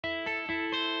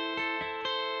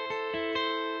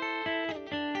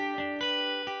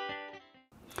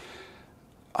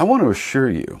I want to assure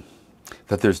you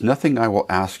that there's nothing I will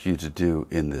ask you to do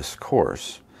in this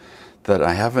course that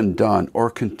I haven't done or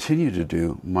continue to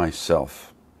do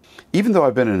myself. Even though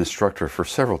I've been an instructor for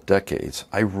several decades,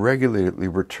 I regularly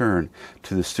return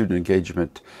to the student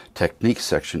engagement techniques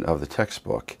section of the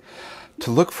textbook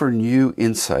to look for new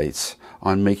insights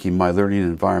on making my learning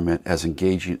environment as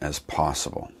engaging as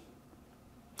possible.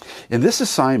 In this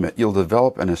assignment, you'll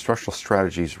develop an instructional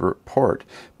strategies report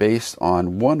based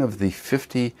on one of the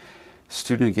 50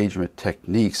 student engagement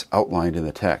techniques outlined in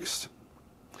the text.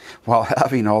 While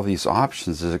having all these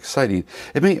options is exciting,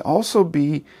 it may also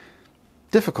be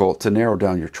difficult to narrow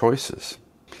down your choices.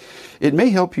 It may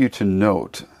help you to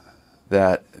note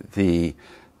that the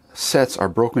sets are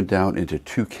broken down into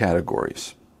two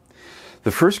categories.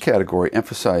 The first category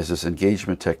emphasizes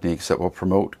engagement techniques that will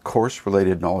promote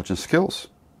course-related knowledge and skills.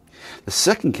 The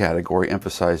second category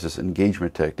emphasizes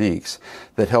engagement techniques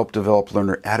that help develop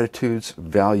learner attitudes,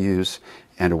 values,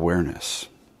 and awareness.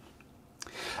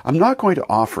 I'm not going to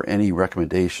offer any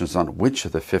recommendations on which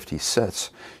of the 50 sets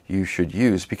you should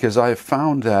use because I have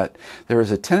found that there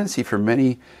is a tendency for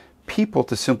many people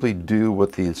to simply do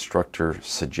what the instructor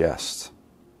suggests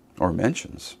or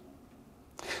mentions.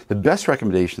 The best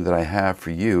recommendation that I have for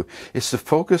you is to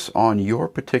focus on your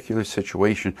particular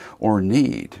situation or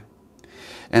need,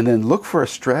 and then look for a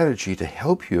strategy to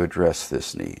help you address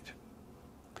this need.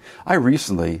 I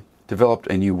recently developed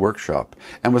a new workshop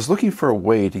and was looking for a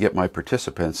way to get my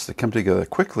participants to come together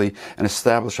quickly and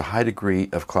establish a high degree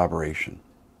of collaboration.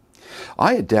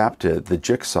 I adapted the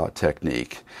jigsaw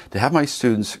technique to have my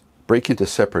students break into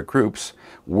separate groups,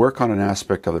 work on an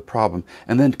aspect of the problem,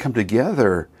 and then come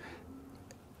together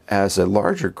as a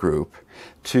larger group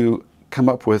to come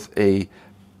up with a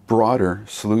broader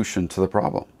solution to the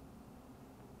problem.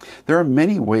 There are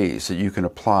many ways that you can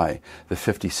apply the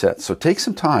 50 sets, so take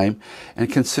some time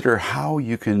and consider how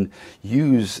you can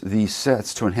use these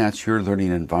sets to enhance your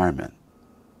learning environment.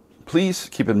 Please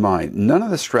keep in mind, none of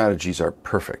the strategies are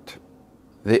perfect.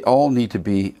 They all need to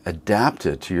be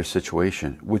adapted to your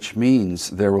situation, which means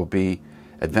there will be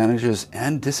advantages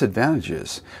and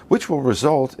disadvantages, which will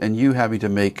result in you having to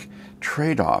make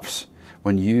trade-offs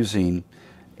when using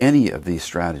any of these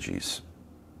strategies.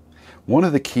 One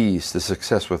of the keys to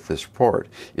success with this report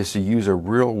is to use a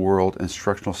real-world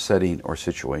instructional setting or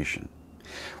situation.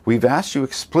 We've asked you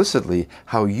explicitly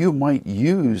how you might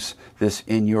use this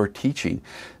in your teaching,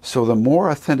 so the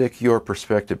more authentic your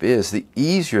perspective is, the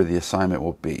easier the assignment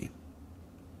will be.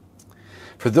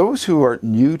 For those who are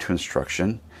new to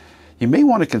instruction, you may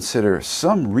want to consider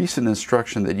some recent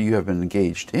instruction that you have been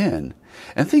engaged in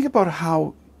and think about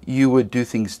how you would do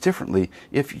things differently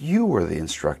if you were the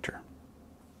instructor.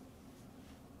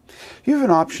 You have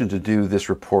an option to do this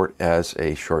report as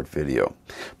a short video.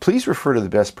 Please refer to the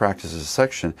best practices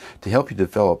section to help you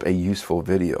develop a useful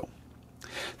video.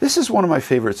 This is one of my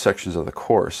favorite sections of the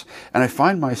course, and I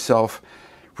find myself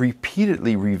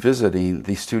repeatedly revisiting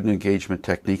the student engagement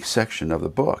techniques section of the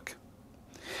book.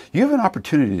 You have an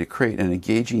opportunity to create an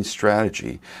engaging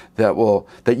strategy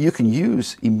that you can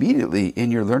use immediately in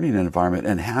your learning environment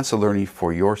and enhance the learning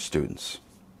for your students.